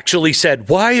actually said,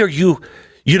 "Why are you?"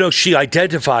 She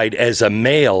identified as a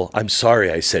male. I'm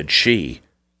sorry, I said she.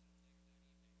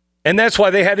 And that's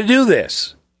why they had to do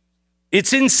this.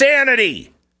 It's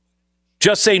insanity.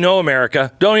 Just say no,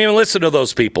 America. Don't even listen to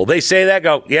those people. They say that,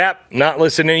 go, yep, not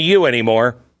listening to you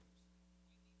anymore.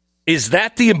 Is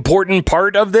that the important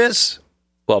part of this?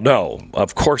 Well, no,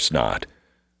 of course not.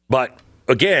 But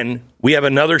again, we have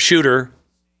another shooter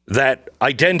that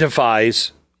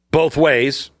identifies both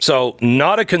ways. So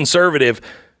not a conservative,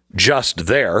 just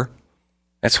there.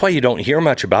 That's why you don't hear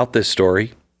much about this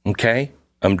story. Okay?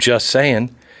 I'm just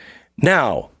saying.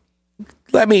 Now,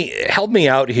 help me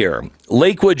out here.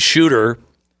 Lakewood shooter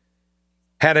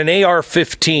had an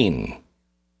AR-15.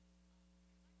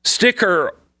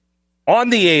 Sticker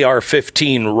on the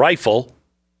AR-15 rifle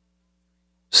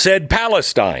said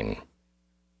Palestine. It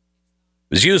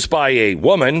was used by a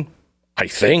woman, I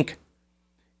think,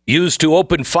 used to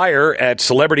open fire at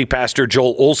celebrity pastor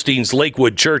Joel Osteen's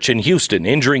Lakewood Church in Houston,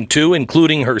 injuring 2,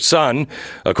 including her son,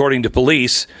 according to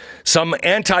police. Some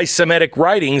anti-Semitic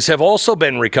writings have also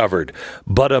been recovered,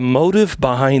 but a motive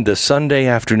behind the Sunday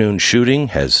afternoon shooting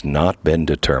has not been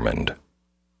determined.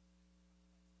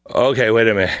 Okay, wait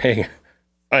a minute.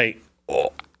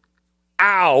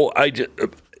 ow,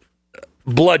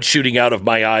 blood shooting out of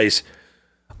my eyes.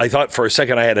 I thought for a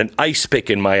second I had an ice pick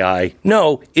in my eye.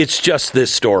 No, it's just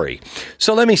this story.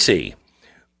 So let me see.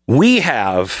 We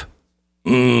have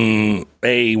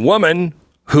a woman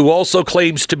who also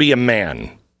claims to be a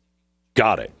man.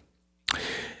 Got it.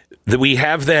 We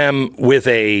have them with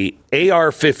a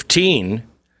AR-15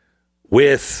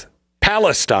 with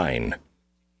Palestine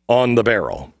on the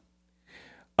barrel.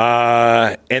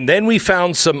 And then we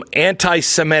found some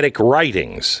anti-Semitic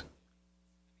writings,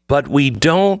 but we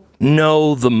don't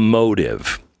know the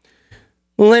motive.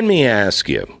 Let me ask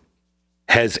you,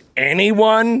 has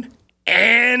anybody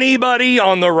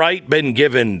on the right been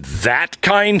given that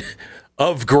kind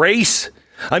of grace?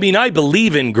 I mean, I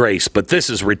believe in grace, but this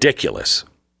is ridiculous.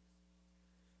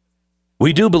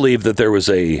 We do believe that there was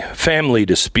a family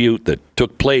dispute that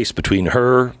took place between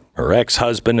her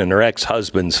ex-husband, and her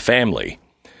ex-husband's family,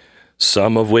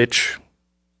 some of which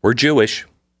were Jewish,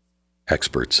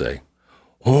 experts say.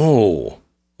 Oh,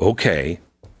 okay.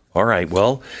 All right.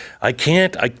 Well, I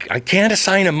can't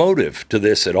assign a motive to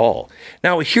this at all.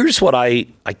 Now, here's what I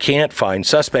can't find.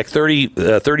 Suspect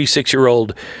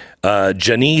 36-year-old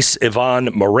Janice Yvonne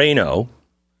Moreno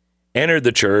entered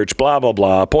the church, blah, blah,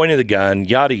 blah, pointed the gun,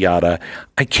 yada, yada.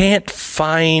 I can't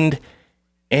find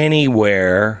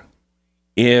anywhere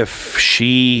if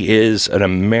she is an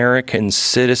American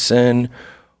citizen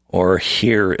or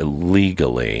here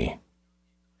illegally.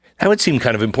 That would seem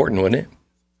kind of important, wouldn't it?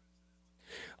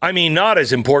 I mean, not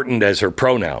as important as her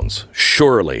pronouns,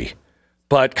 surely,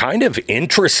 but kind of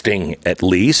interesting at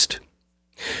least.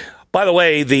 By the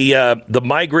way, the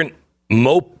migrant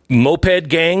moped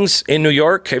gangs in New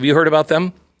York, have you heard about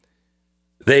them?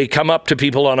 They come up to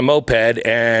people on a moped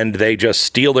and they just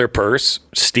steal their purse,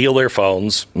 steal their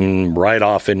phones, right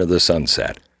off into the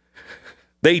sunset.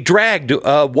 They dragged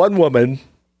one woman,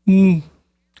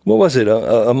 what was it,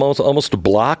 almost a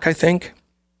block, I think?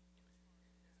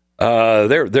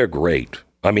 They're great.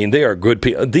 I mean, they are good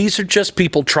people. These are just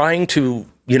people trying to,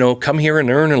 come here and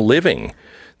earn a living.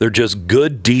 They're just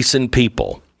good, decent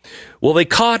people. Well, they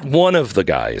caught one of the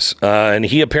guys, and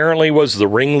he apparently was the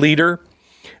ringleader.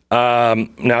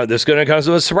 Now, this is going to come as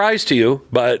a surprise to you,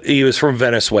 but he was from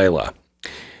Venezuela.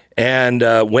 And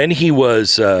when he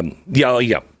was,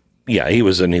 he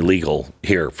was an illegal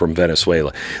here from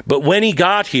Venezuela. But when he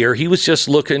got here, he was just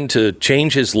looking to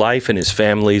change his life and his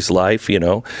family's life,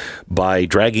 by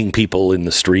dragging people in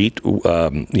the street,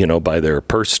 by their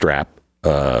purse strap,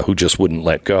 who just wouldn't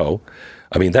let go.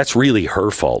 I mean, that's really her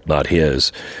fault, not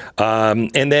his.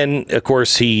 And then, of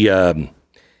course, he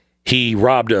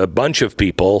robbed a bunch of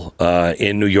people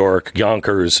in New York,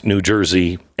 Yonkers, New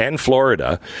Jersey, and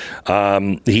Florida.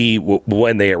 When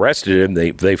they arrested him,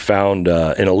 they found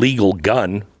an illegal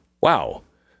gun. Wow,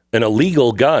 an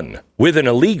illegal gun with an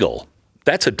illegal.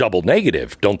 That's a double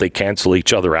negative. Don't they cancel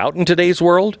each other out in today's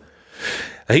world?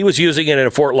 He was using it in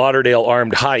a Fort Lauderdale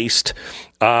armed heist.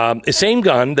 The same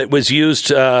gun that was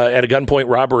used at a gunpoint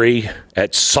robbery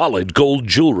at Solid Gold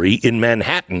Jewelry in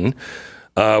Manhattan,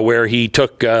 where he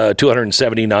took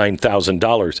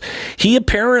 $279,000. He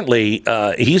apparently,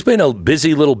 he's been a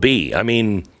busy little bee. I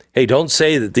mean, hey, don't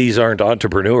say that these aren't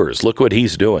entrepreneurs. Look what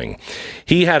he's doing.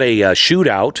 He had a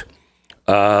shootout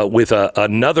with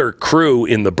another crew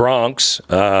in the Bronx.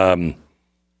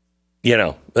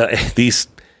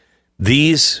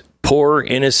 These poor,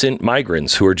 innocent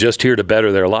migrants who are just here to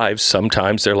better their lives,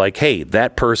 sometimes they're like, hey,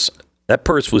 that purse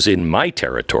was in my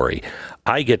territory.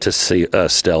 I get to steal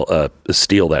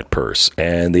that purse,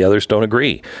 and the others don't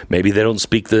agree. Maybe they don't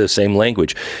speak the same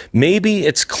language. Maybe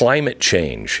it's climate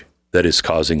change that is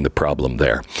causing the problem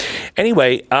there.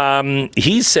 Anyway,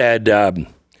 he said the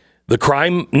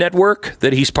crime network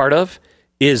that he's part of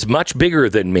is much bigger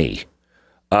than me.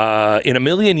 In a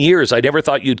million years, I never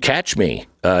thought you'd catch me,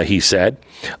 he said.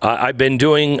 I've been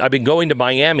going to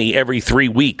Miami every 3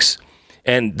 weeks,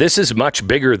 and this is much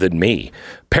bigger than me.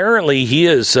 Apparently,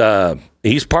 he's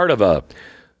part of a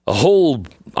whole,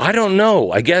 I don't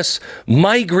know, I guess,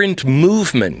 migrant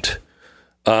movement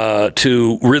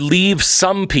to relieve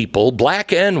some people,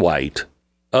 black and white,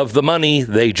 of the money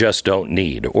they just don't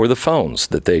need, or the phones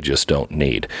that they just don't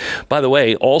need. By the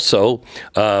way, also,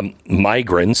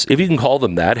 migrants, if you can call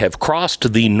them that, have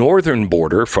crossed the northern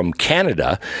border from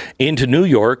Canada into New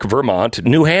York, Vermont,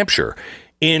 New Hampshire.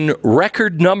 In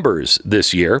record numbers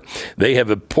this year, they have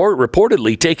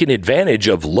reportedly taken advantage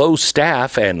of low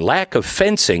staff and lack of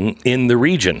fencing in the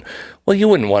region. Well, you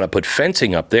wouldn't want to put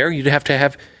fencing up there. You'd have to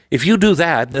have, if you do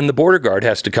that, then the border guard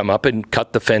has to come up and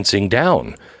cut the fencing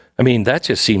down. I mean, that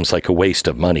just seems like a waste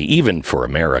of money, even for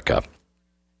America.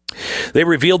 They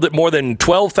revealed that more than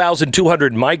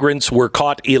 12,200 migrants were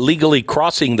caught illegally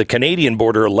crossing the Canadian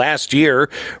border last year,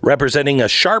 representing a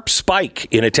sharp spike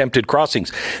in attempted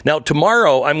crossings. Now,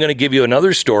 tomorrow, I'm going to give you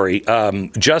another story.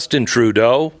 Justin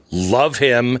Trudeau, love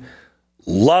him.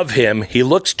 He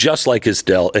looks just like his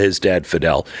dad,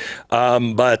 Fidel.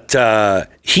 But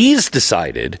he's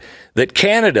decided that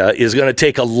Canada is going to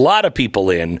take a lot of people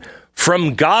in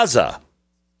from Gaza,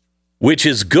 which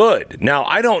is good. Now,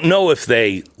 I don't know if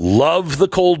they love the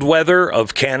cold weather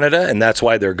of Canada and that's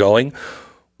why they're going,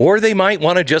 or they might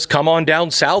want to just come on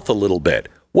down south a little bit.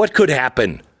 What could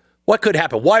happen?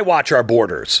 Why watch our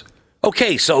borders?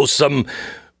 Okay, so some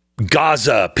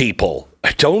Gaza people,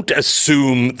 don't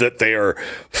assume that they're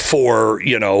for,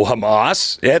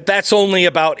 Hamas. That's only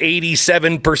about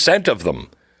 87% of them.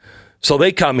 So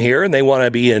they come here and they want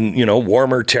to be in,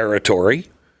 warmer territory.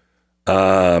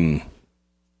 And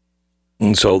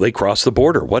so they cross the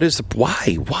border.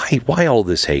 Why all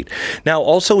this hate? Now,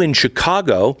 also in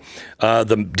Chicago,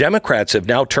 the Democrats have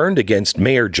now turned against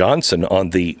Mayor Johnson on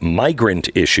the migrant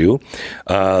issue.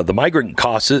 The migrant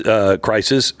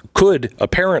crisis could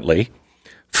apparently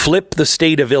flip the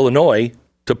state of Illinois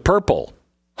to purple.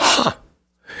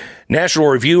 National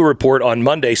Review report on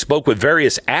Monday spoke with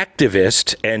various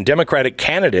activists and Democratic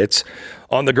candidates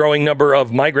on the growing number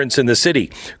of migrants in the city.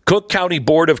 Cook County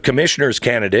Board of Commissioners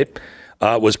candidate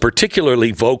was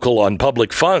particularly vocal on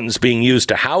public funds being used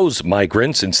to house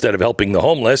migrants instead of helping the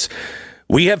homeless.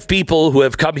 We have people who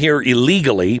have come here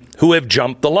illegally who have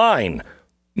jumped the line.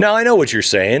 Now, I know what you're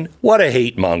saying. What a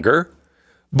hate monger.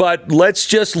 But let's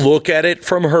just look at it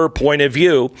from her point of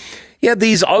view. Yeah,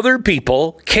 these other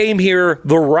people came here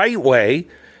the right way.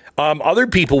 Other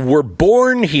people were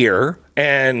born here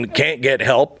and can't get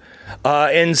help.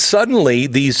 And suddenly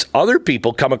these other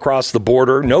people come across the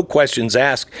border, no questions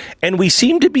asked, and we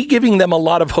seem to be giving them a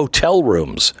lot of hotel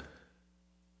rooms.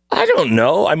 I don't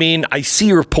know. I mean, I see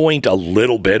your point a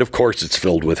little bit. Of course, it's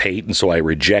filled with hate, and so I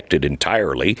reject it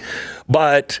entirely.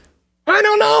 But I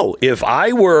don't know. If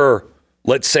I were,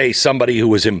 let's say, somebody who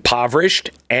was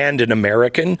impoverished and an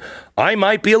American, I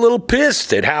might be a little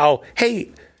pissed at how, hey,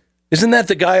 isn't that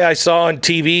the guy I saw on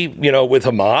TV, with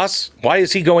Hamas? Why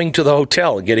is he going to the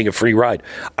hotel and getting a free ride?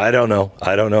 I don't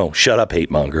know. Shut up, hate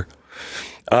monger.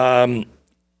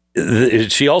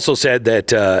 She also said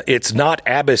that it's not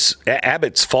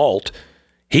Abbott's fault.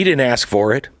 He didn't ask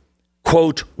for it.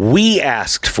 Quote, we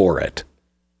asked for it.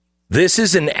 This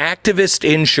is an activist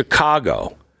in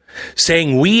Chicago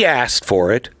saying we asked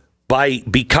for it by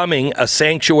becoming a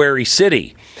sanctuary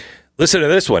city. Listen to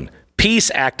this one.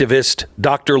 Peace activist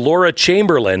Dr. Laura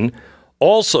Chamberlain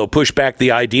also pushed back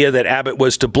the idea that Abbott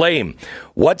was to blame.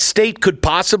 What state could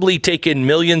possibly take in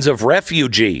millions of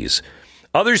refugees?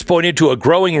 Others pointed to a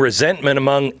growing resentment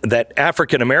among that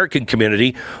African-American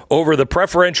community over the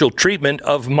preferential treatment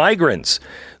of migrants.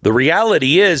 The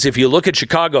reality is, if you look at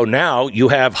Chicago now, you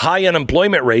have high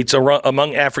unemployment rates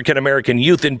among African-American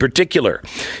youth in particular.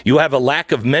 You have a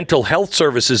lack of mental health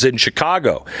services in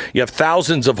Chicago. You have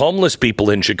thousands of homeless people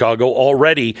in Chicago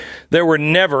already. They were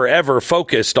never, ever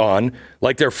focused on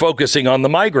like they're focusing on the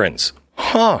migrants.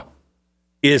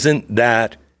 Isn't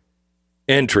that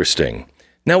interesting?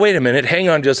 Now, wait a minute. Hang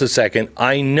on just a second.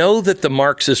 I know that the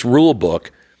Marxist rule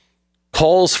book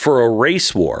calls for a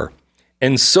race war.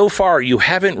 And so far, you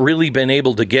haven't really been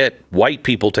able to get white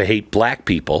people to hate black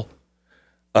people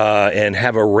and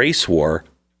have a race war.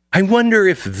 I wonder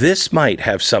if this might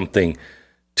have something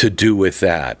to do with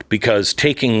that, because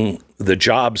taking the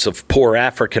jobs of poor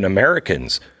African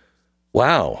Americans,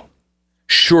 wow,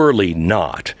 surely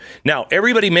not. Now,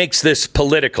 everybody makes this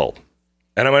political.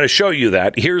 And I'm going to show you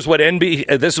that. Here's what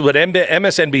this is what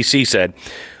MSNBC said.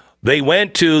 They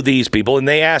went to these people and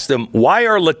they asked them, why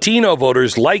are Latino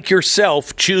voters like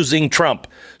yourself choosing Trump?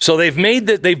 So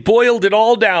they've boiled it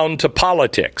all down to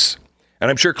politics.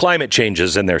 And I'm sure climate change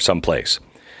is in there someplace.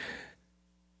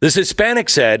 This Hispanic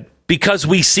said, because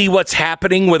we see what's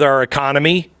happening with our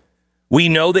economy. We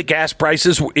know that gas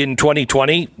prices in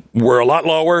 2020 were a lot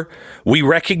lower. We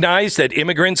recognize that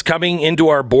immigrants coming into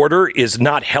our border is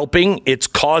not helping. It's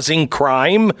causing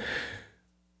crime.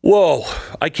 Whoa,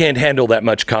 I can't handle that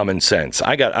much common sense.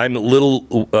 I'm a little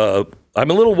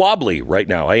wobbly right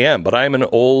now. I am, but I'm an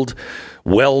old,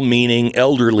 well-meaning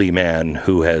elderly man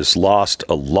who has lost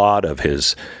a lot of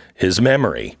his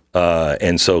memory.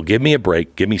 And so give me a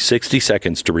break. Give me 60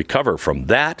 seconds to recover from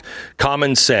that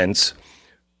common sense.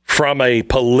 From a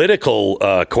political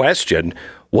question,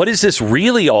 what is this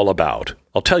really all about?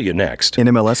 I'll tell you next.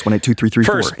 NMLS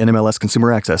 182334, First,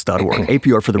 NMLSconsumeraccess.org.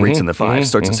 APR for the rates in the 5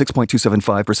 starts at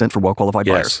 6.275% for well-qualified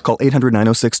buyers. Call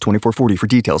 800-906-2440 for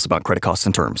details about credit costs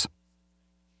and terms.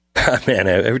 Man,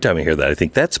 every time I hear that, I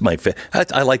think that's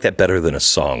I like that better than a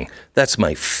song. That's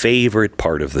my favorite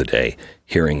part of the day,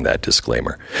 hearing that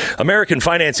disclaimer. American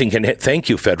Financing thank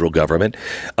you, federal government.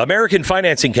 American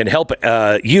Financing can help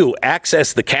you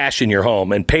access the cash in your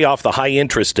home and pay off the high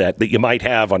interest debt that you might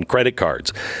have on credit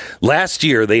cards. Last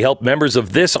year, they helped members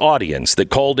of this audience that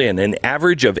called in an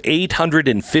average of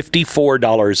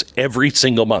 $854 every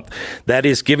single month. That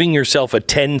is giving yourself a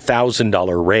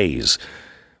 $10,000 raise.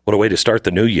 What a way to start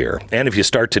the new year. And if you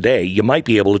start today, you might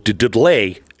be able to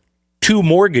delay 2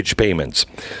 mortgage payments.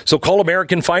 So call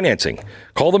American Financing.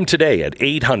 Call them today at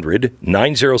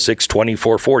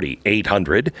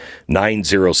 800-906-2440,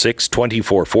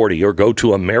 800-906-2440, or go to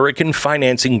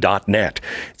AmericanFinancing.net.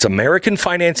 It's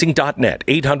AmericanFinancing.net,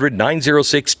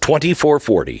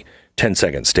 800-906-2440. 10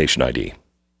 seconds, station ID.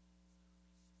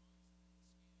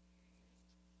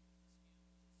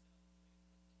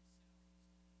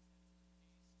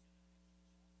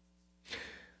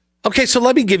 Okay, so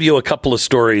let me give you a couple of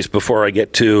stories before I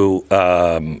get to,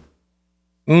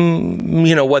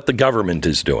 what the government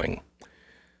is doing.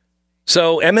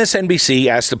 So MSNBC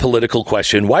asked a political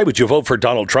question. Why would you vote for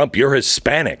Donald Trump? You're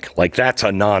Hispanic. Like, that's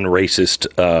a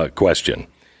non-racist question.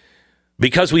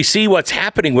 Because we see what's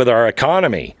happening with our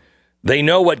economy. They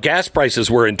know what gas prices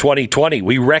were in 2020.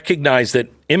 We recognize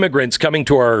that immigrants coming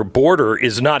to our border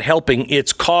is not helping.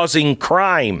 It's causing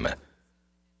crime.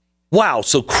 Wow,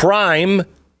 so crime,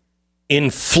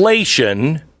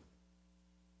 inflation,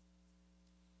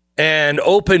 and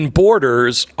open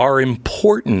borders are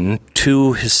important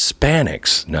to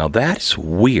Hispanics. Now, that's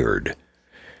weird.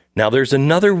 Now, there's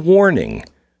another warning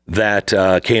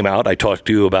that came out. I talked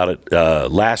to you about it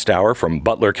last hour from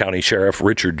Butler County Sheriff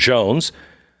Richard Jones.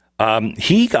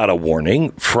 He got a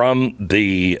warning from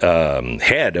the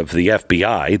head of the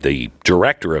FBI, the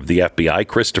director of the FBI,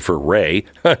 Christopher Wray.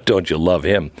 Don't you love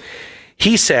him?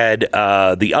 He said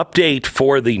the update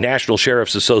for the National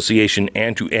Sheriff's Association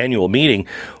annual meeting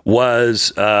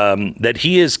was that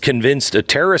he is convinced a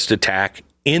terrorist attack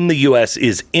in the U.S.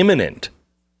 is imminent.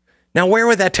 Now, where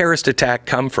would that terrorist attack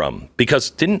come from?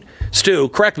 Because Stu,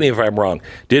 correct me if I'm wrong,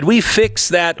 did we fix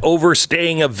that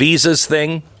overstaying of visas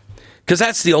thing? Because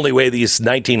that's the only way these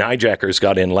 19 hijackers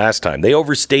got in last time. They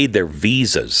overstayed their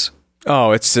visas.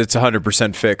 Oh, it's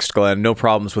 100% fixed, Glenn. No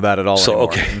problems with that at all anymore.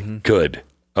 Okay, good.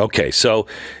 Okay, so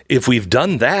if we've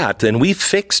done that, then we've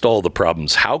fixed all the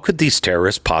problems. How could these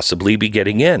terrorists possibly be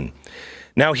getting in?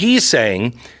 Now, he's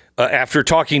saying, after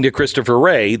talking to Christopher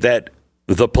Wray, that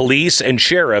the police and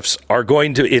sheriffs you are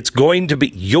going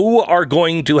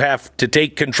to have to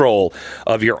take control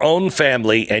of your own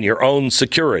family and your own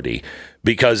security.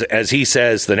 Because, as he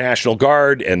says, the National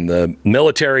Guard and the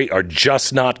military are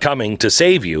just not coming to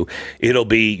save you. It'll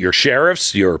be your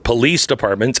sheriffs, your police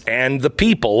departments, and the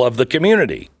people of the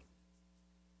community.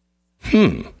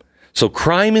 So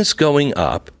crime is going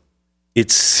up.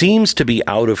 It seems to be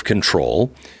out of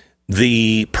control.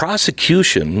 The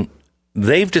prosecution,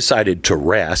 they've decided to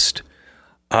rest.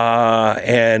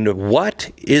 And what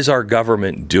is our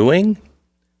government doing?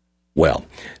 Well,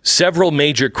 several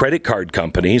major credit card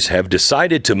companies have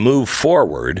decided to move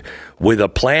forward with a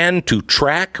plan to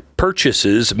track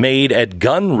purchases made at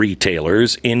gun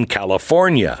retailers in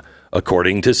California,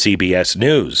 according to CBS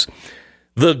News.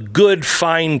 The good,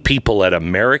 fine people at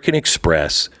American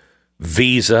Express,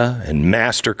 Visa, and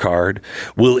MasterCard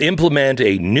will implement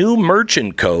a new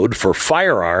merchant code for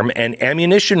firearm and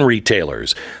ammunition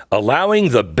retailers, allowing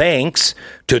the banks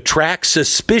to track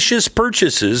suspicious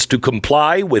purchases to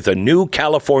comply with a new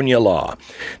California law.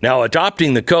 Now,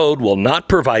 adopting the code will not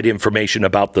provide information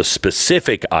about the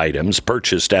specific items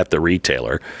purchased at the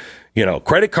retailer. You know,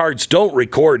 credit cards don't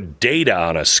record data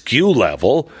on a SKU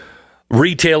level.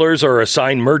 Retailers are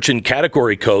assigned merchant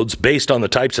category codes based on the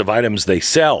types of items they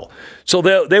sell. So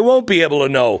they won't be able to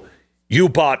know you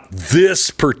bought this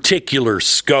particular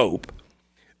scope.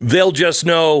 They'll just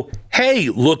know, hey,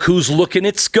 look who's looking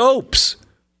at scopes.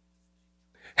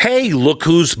 Hey, look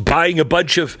who's buying a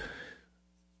bunch of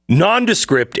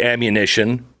nondescript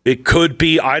ammunition. It could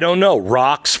be, I don't know,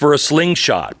 rocks for a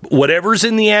slingshot. Whatever's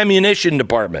in the ammunition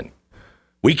department.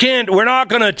 We're not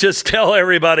going to just tell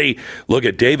everybody, look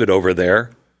at David over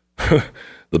there.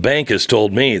 The bank has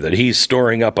told me that he's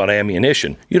storing up on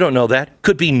ammunition. You don't know that.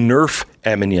 Could be Nerf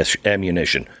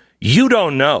ammunition. You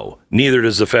don't know. Neither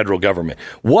does the federal government.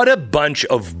 What a bunch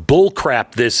of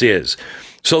bullcrap this is.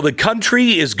 So the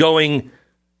country is going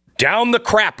down the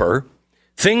crapper.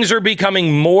 Things are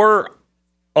becoming more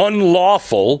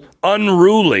unlawful,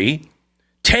 unruly.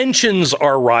 Tensions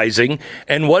are rising.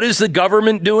 And what is the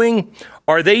government doing?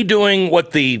 Are they doing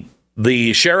what the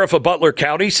sheriff of Butler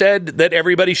County said that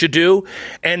everybody should do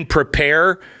and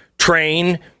prepare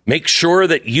train, make sure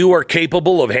that you are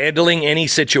capable of handling any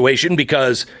situation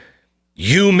because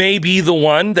you may be the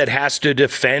one that has to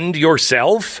defend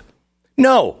yourself?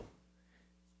 No.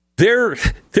 They're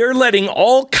letting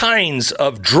all kinds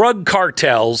of drug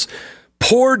cartels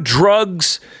pour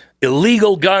drugs,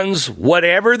 illegal guns,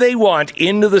 whatever they want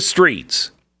into the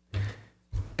streets.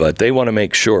 But they want to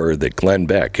make sure that Glenn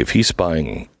Beck, if he's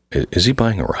buying, is he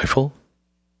buying a rifle?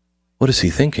 What is he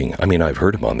thinking? I mean, I've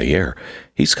heard him on the air.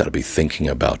 He's got to be thinking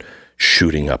about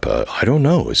shooting up I don't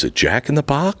know, is it Jack in the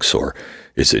Box, or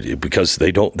is it because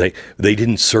they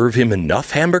didn't serve him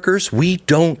enough hamburgers? We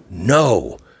don't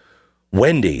know.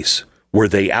 Wendy's, were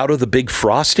they out of the big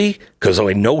Frosty? Because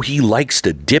I know he likes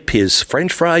to dip his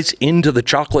French fries into the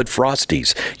chocolate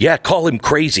Frosties. Yeah, call him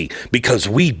crazy, because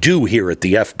we do here at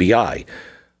the FBI.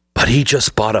 But he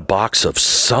just bought a box of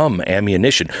some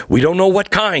ammunition. We don't know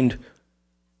what kind.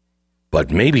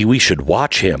 But maybe we should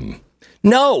watch him.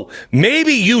 No,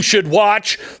 maybe you should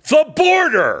watch the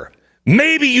border.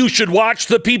 Maybe you should watch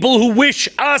the people who wish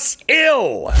us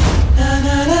ill. Na,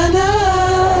 na, na,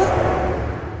 na.